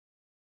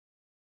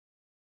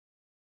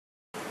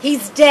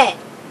He's dead.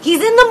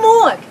 He's in the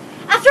morgue.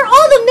 After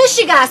all the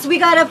mishigas we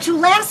got up to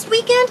last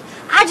weekend,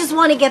 I just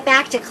want to get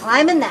back to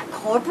climbing that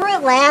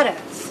corporate ladder.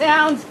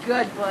 Sounds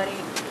good, buddy.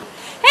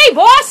 Hey,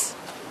 boss!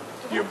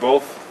 You're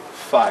both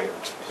fired.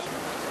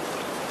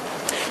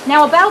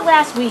 Now, about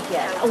last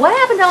weekend, what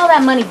happened to all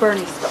that money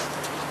Bernie stole?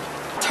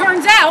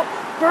 Turns out,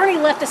 Bernie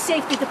left a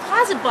safety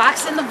deposit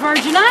box in the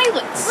Virgin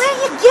Islands. Where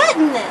are you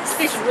getting this?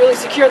 They should really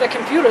secure the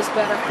computers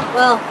better.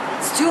 Well,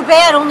 it's too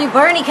bad only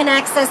Bernie can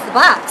access the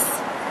box.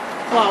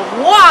 Well,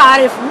 what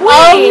if we...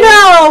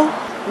 Oh,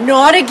 no!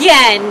 Not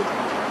again.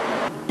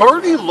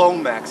 Bernie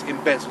Lomax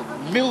embezzled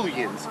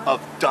millions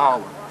of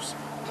dollars.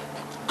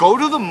 Go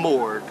to the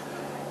morgue,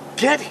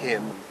 get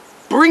him,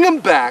 bring him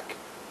back,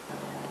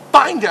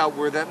 find out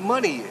where that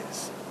money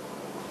is.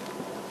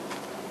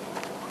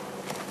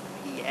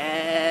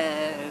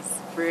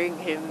 Yes, bring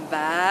him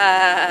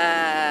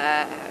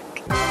back.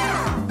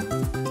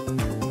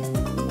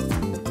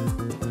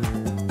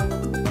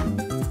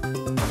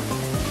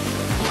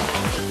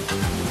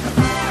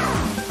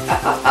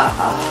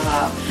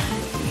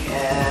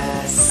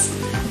 Yes,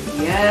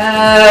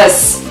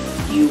 yes,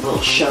 you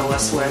will show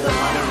us where the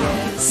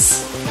money is.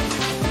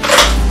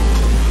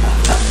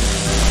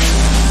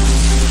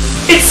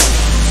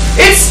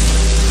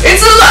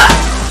 It's a lie!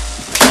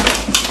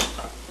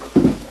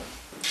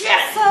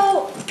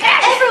 So,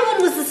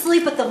 everyone was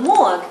asleep at the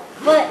morgue,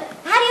 but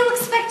how do you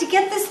expect to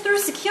get this through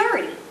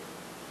security?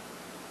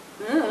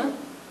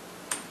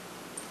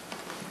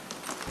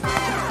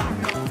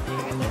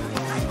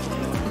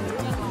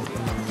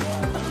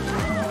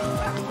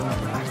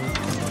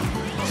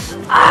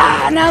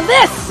 Ah, now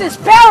this is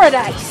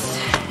paradise!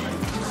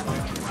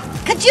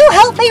 Could you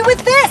help me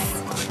with this?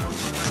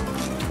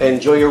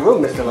 Enjoy your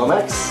room, Mr.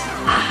 Lomax.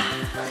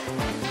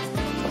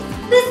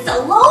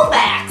 Mr.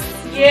 Lomax!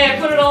 Yeah,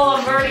 put it all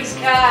on Bernie's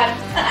card.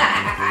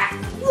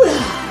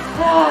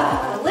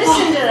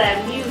 Listen to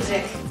that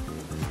music.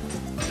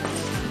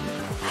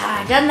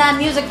 Doesn't that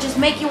music just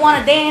make you want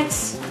to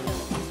dance?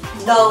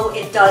 No,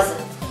 it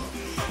doesn't.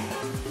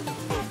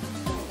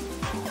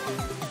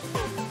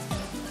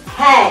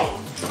 Hey,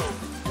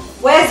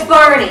 where's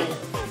Bernie?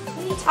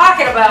 What are you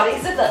talking about?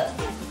 He's at the...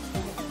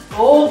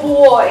 Oh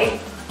boy.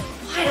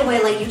 Why do I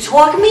let you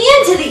talk me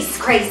into these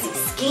crazy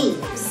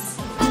schemes?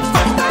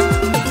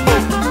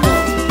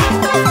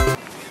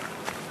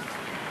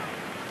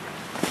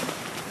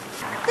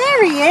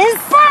 There he is!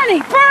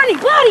 Bernie,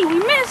 buddy, we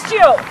missed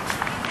you!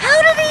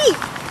 How did he?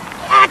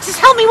 Just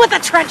help me with the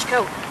trench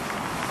coat.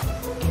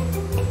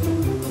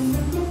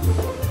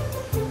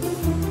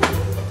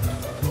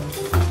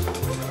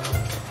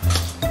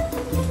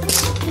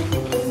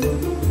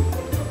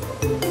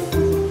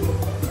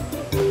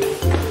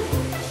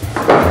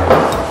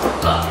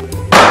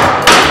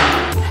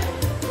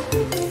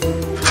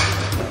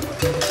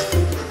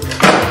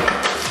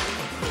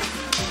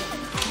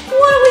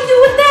 What do we do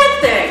with that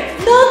thing?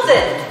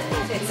 Nothing.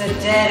 It's a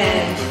dead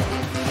end.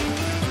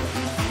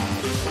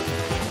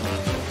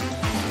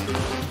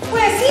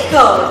 Where's he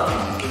going?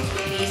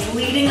 He's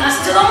leading us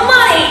to the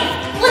money!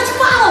 Let's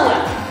follow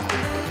him!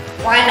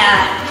 Why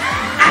not?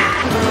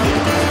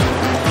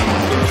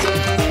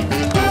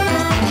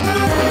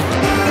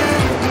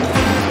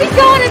 He's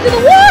going into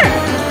the water!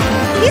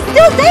 He's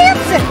still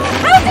dancing!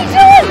 How's he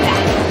doing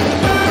that?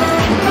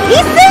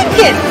 He's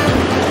thinking!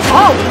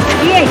 Oh,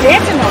 he ain't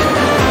dancing no more.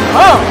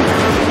 Oh.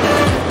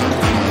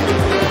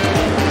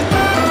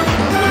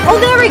 Oh,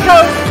 there he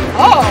goes!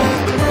 Oh.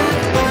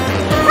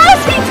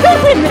 How's he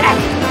doing that?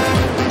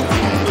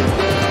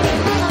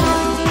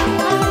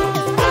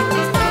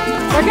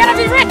 We're gonna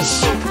be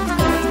rich!